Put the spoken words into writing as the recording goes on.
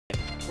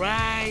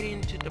right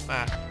into the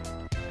back.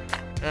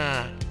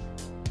 Yeah,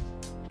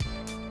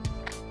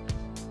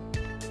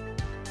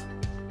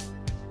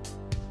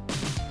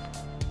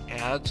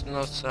 that's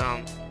no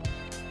sound.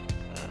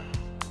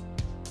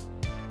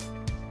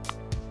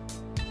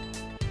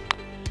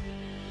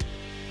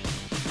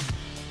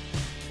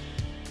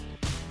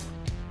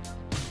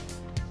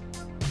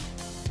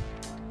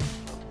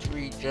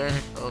 Regen,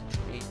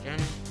 ultra regen.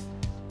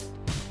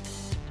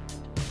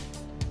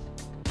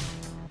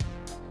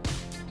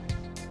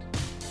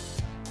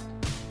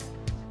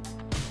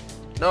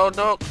 No,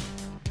 no.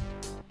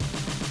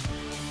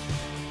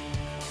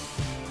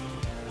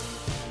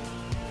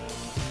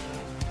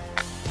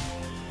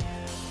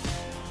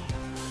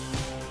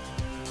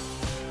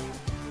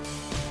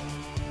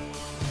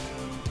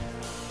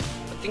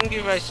 I think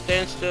if I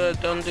stand still, I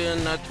don't do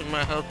nothing,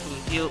 my health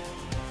will heal.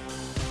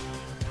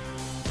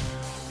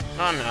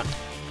 Oh no.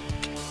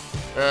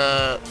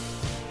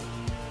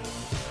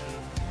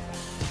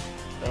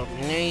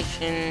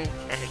 Domination,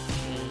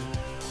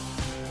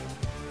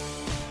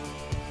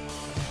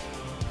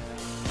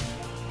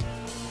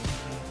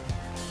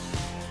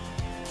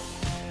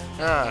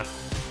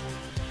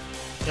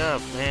 yeah,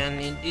 man,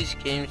 in these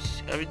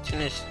games,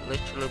 everything is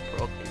literally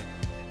broken.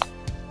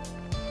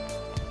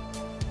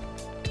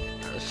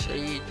 I'll show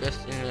you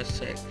just in a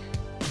sec.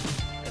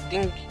 I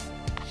think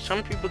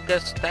some people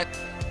get stuck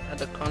at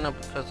the corner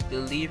because they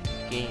leave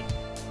the game.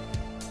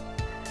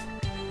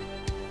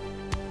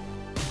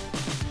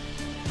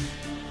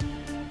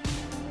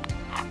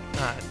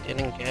 I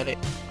didn't get it.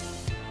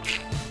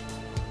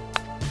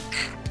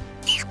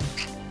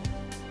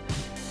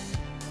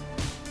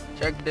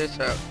 Check this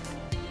out.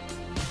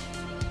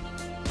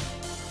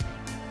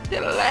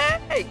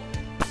 Delay!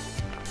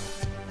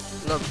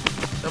 Look,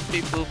 some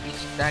people be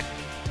stuck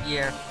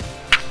here.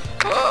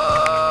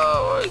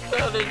 Oh my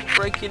god, it's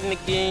breaking the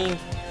game.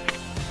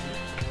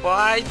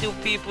 Why do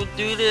people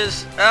do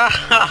this?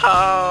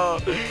 Oh,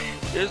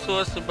 this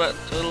was a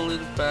totally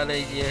bad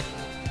idea.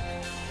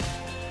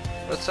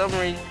 For some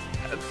reason,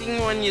 I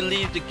think when you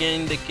leave the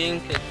game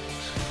gets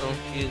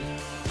confused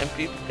and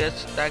people get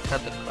stuck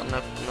at the corner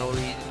for no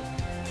reason.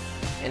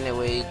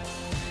 Anyway,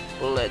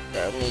 bullet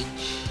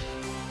damage,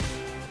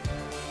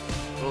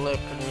 bullet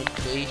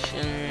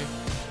penetration.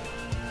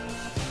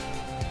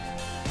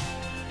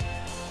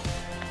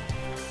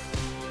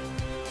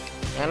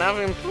 And I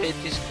haven't played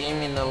this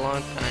game in a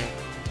long time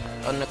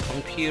on the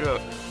computer.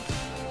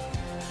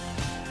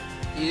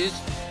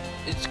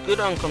 It's good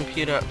on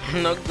computer,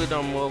 but not good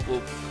on mobile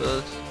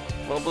because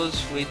mobile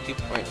is way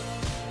different.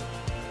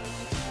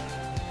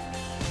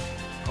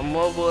 On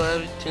mobile,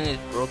 everything is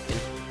broken.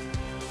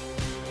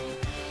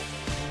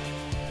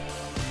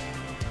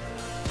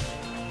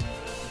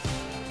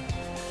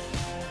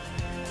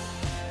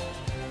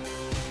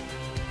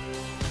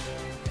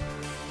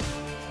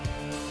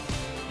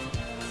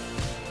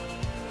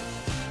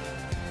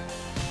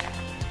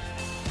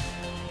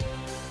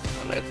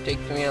 That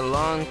takes me a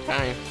long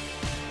time.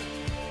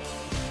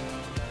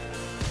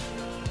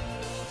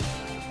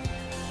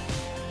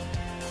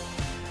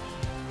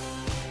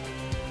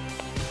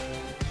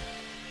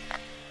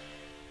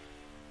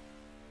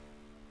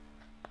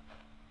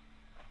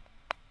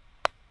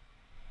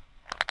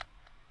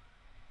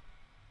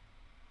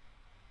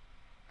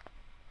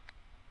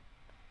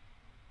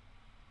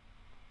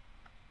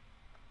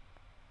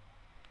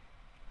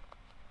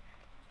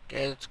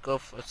 Okay, let's go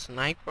for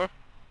sniper.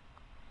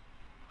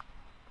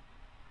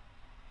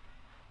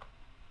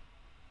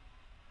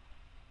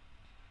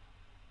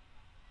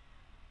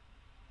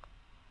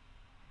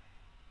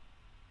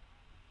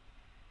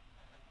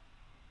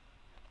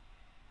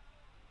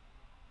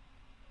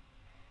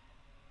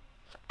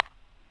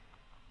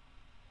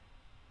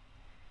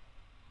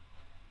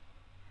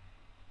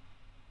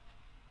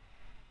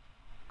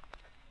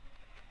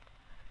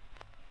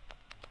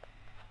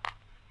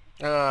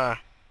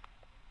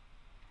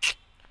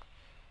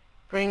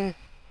 Bring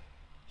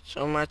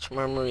so much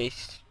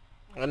memories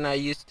when I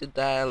used to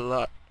die a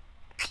lot.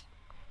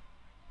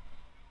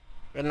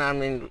 When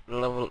I'm in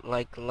level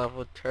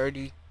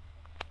 30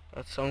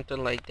 or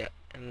something like that,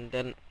 and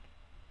then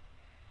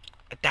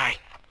I die.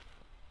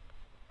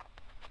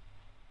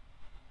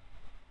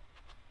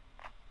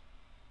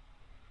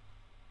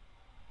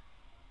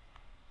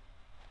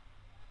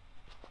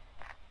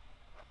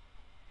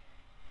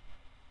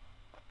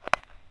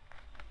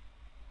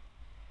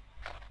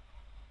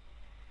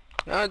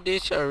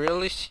 Nowadays, I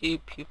really see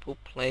people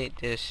play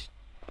this.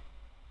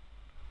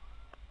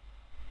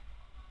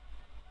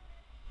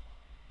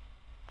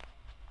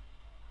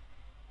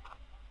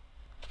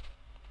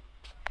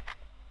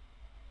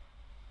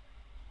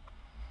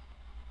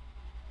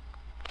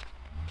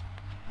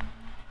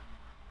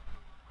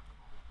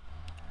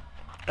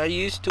 I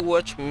used to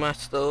watch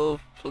myself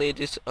play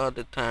this all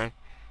the time.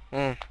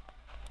 I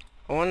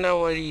wonder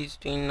what he's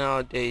doing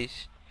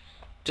nowadays.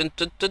 Dun,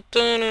 dun, dun,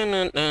 dun, dun,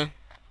 dun, dun.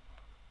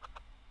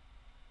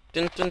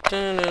 Dun, dun,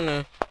 dun, dun,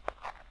 dun.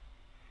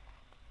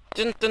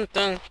 Dun, dun,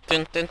 dun,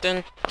 dun, dun,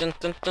 dun, dun,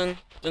 dun, dun,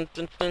 dun,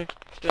 dun, dun,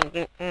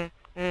 dun,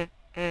 dun,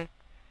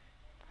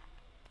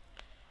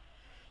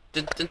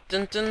 Dun, dun,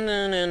 dun, dun,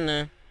 dun, dun,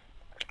 dun.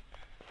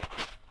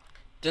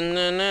 Dun,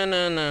 dun, dun,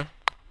 dun, dun.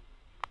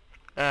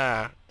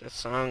 Ah, the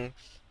songs.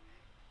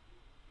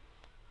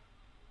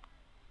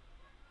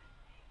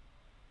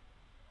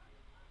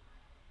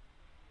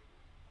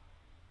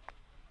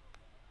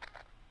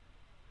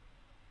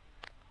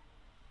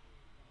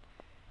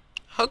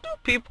 How do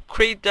people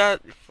create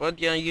that for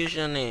their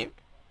username?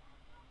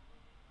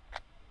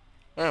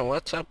 Man,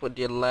 what's up with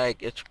your lag?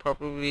 It's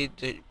probably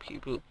the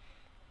people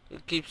who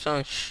keeps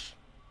on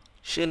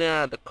shooting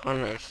at the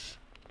corners.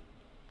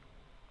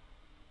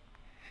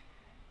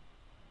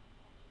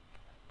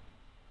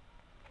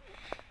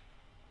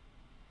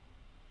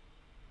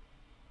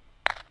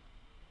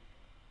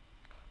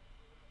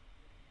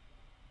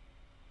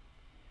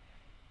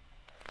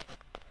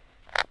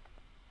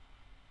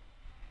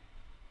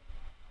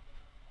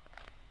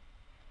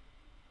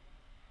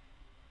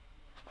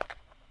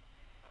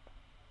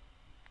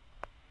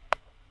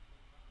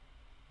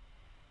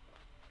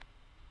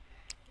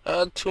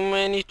 Too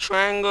many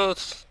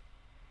triangles.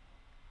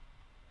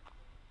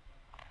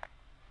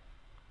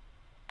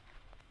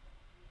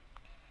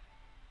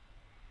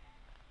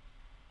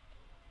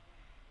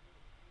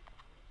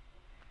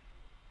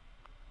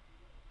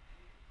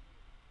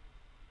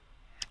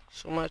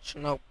 So much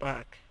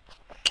knockback.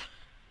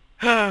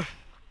 I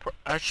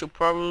should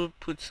probably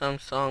put some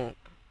song.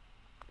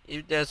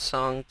 If there's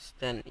songs,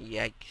 then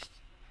yikes.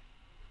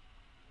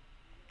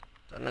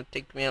 Gonna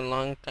take me a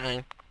long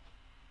time.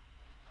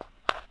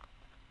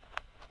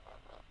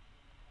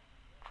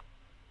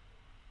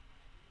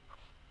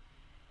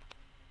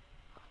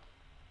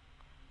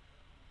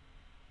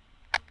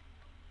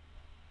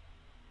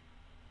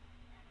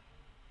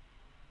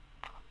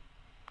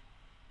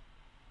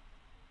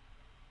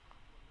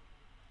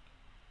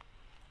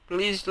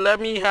 Please let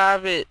me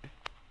have it.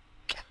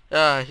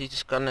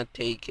 He's gonna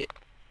take it.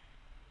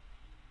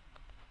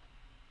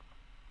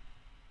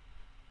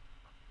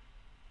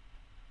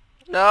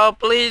 No,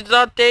 please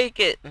don't take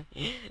it.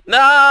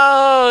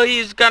 No,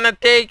 he's gonna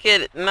take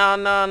it. No,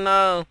 no,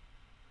 no.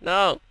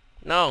 No,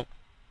 no.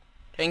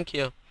 Thank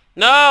you.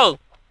 No!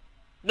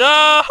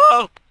 No!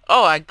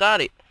 Oh, I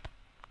got it.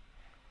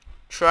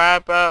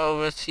 Trapper,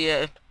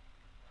 overseer.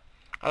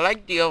 I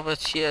like the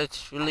overseer.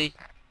 It's really...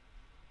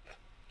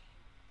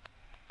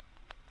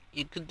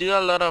 You could do a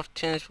lot of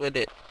things with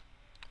it.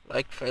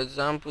 Like, for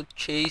example,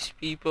 chase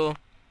people.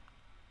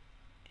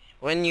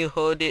 When you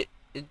hold it,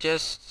 it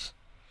just...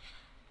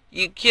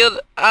 You killed...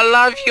 I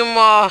love you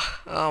more!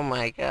 Oh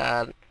my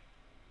god.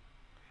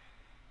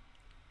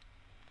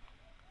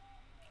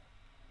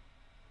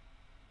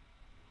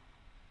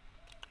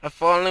 A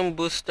falling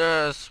booster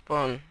has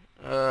spawned.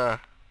 I'm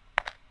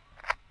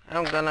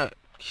gonna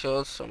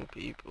kill some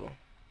people.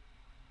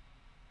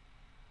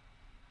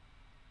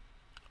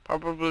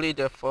 Probably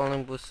the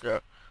falling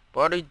booster.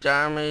 Body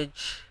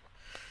damage.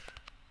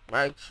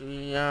 Max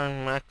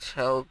Young, max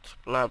health,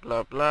 blah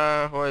blah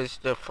blah. Where is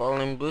the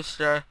falling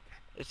booster?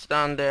 It's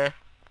down there.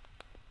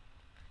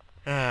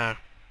 Ah.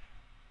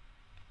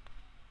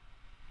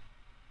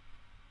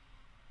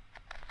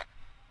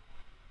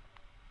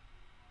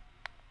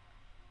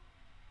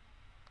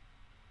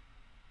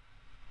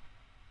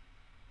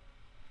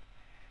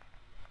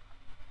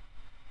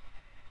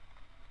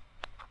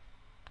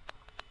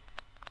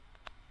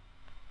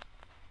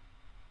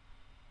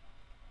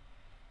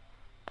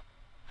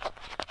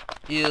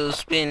 You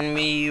spin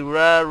me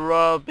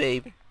raw,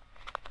 baby.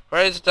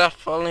 Where is that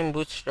falling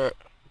booster?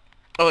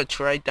 Oh,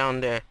 it's right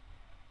down there.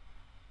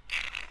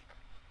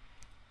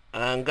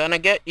 I'm gonna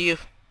get you.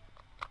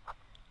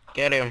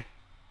 Get him.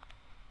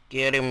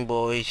 Get him,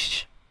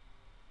 boys.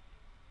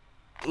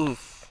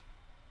 Oof.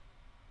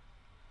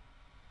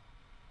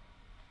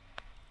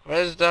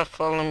 Where's that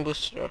falling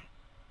booster?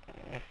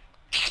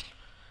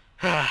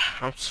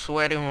 I'm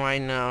sweating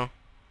right now.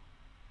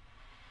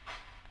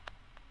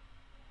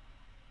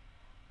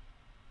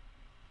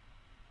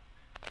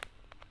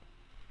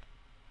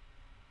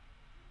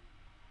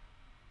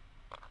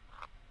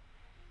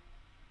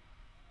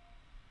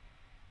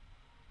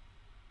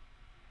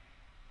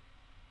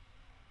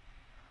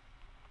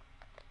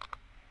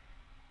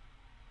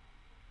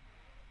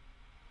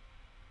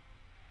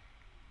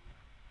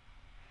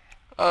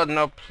 Oh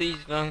no, please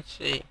don't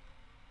say.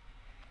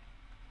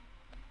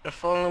 The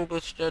fallen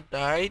booster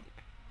died.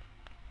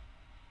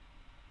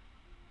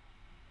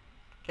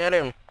 Get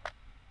him.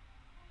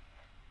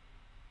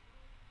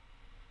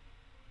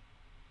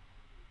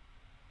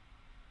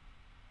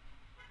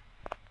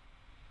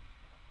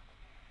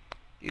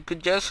 You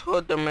could just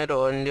hold the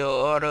middle and you'll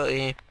auto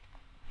aim.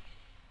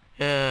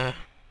 Yeah.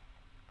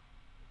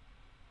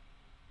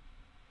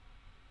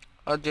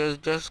 Or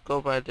just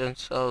go by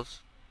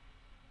themselves.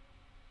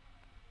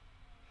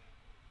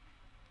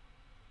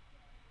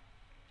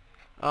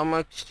 How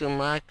much to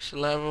max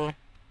level?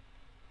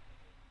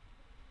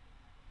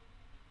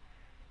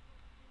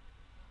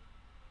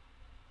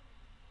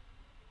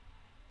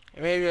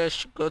 Maybe I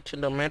should go to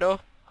the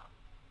middle.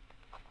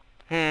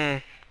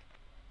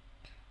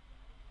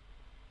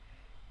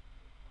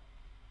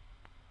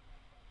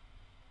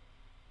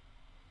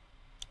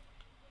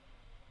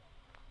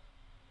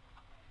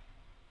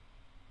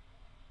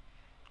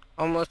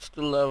 almost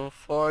to level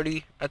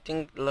 40. I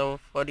think level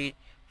 40,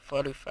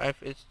 45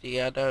 is the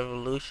other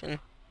evolution.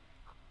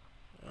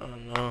 Oh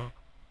no.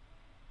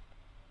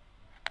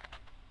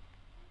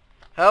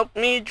 Help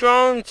me,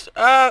 drones!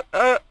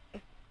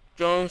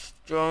 Drones.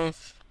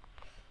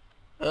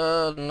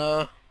 Oh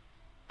no.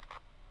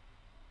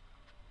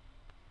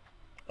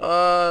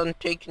 Oh, I'm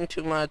taking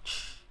too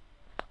much.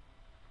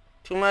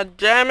 Too much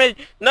damage.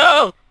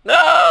 No!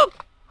 No!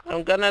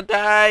 I'm gonna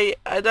die.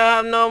 I don't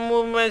have no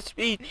movement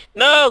speed.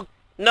 No!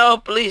 No,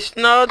 please.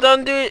 No,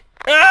 don't do it.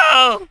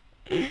 No!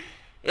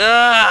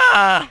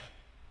 Ah!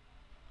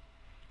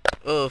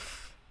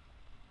 Oof.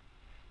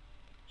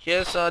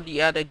 Here's all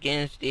the other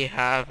games they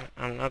have.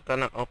 I'm not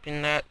gonna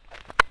open that.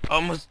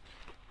 Almost.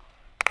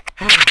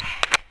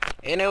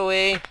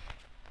 Anyway,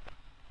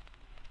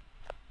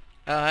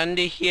 I'll end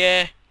it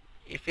here.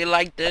 If you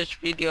like this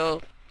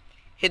video,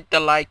 hit the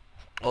like.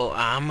 Oh,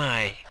 am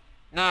I?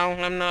 No,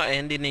 I'm not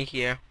ending it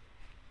here.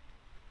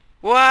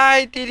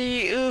 Why did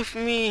he oof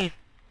me?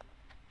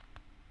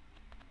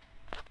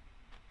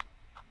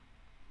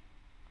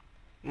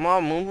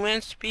 More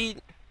movement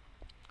speed?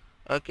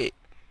 Okay.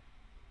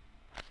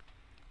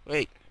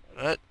 Wait,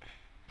 what?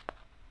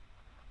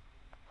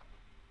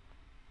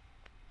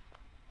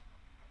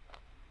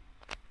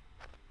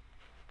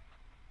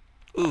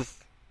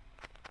 Oof.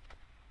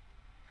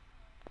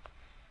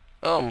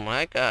 Oh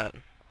my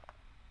god.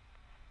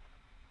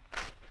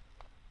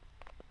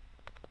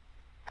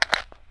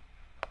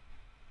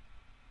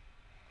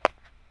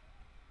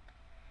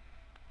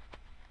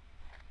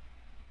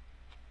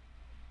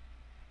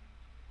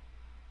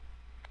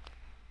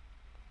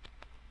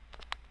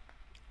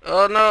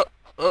 Oh no.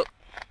 Oh.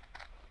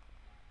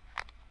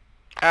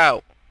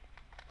 Ow.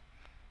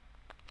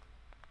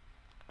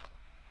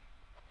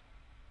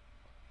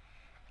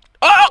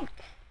 Oh!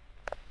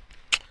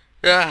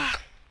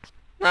 Ah.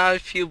 Now I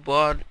feel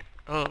bored.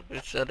 All of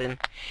a sudden.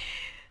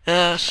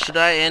 Should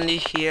I end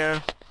it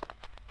here?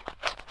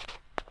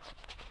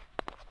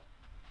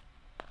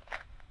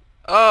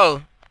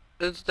 Oh,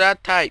 it's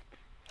that type.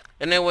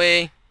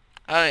 Anyway,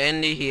 I'll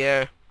end it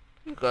here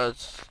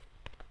because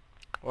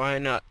why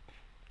not?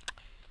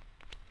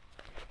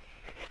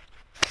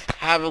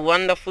 Have a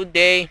wonderful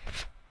day.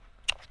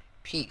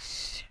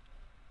 Peace.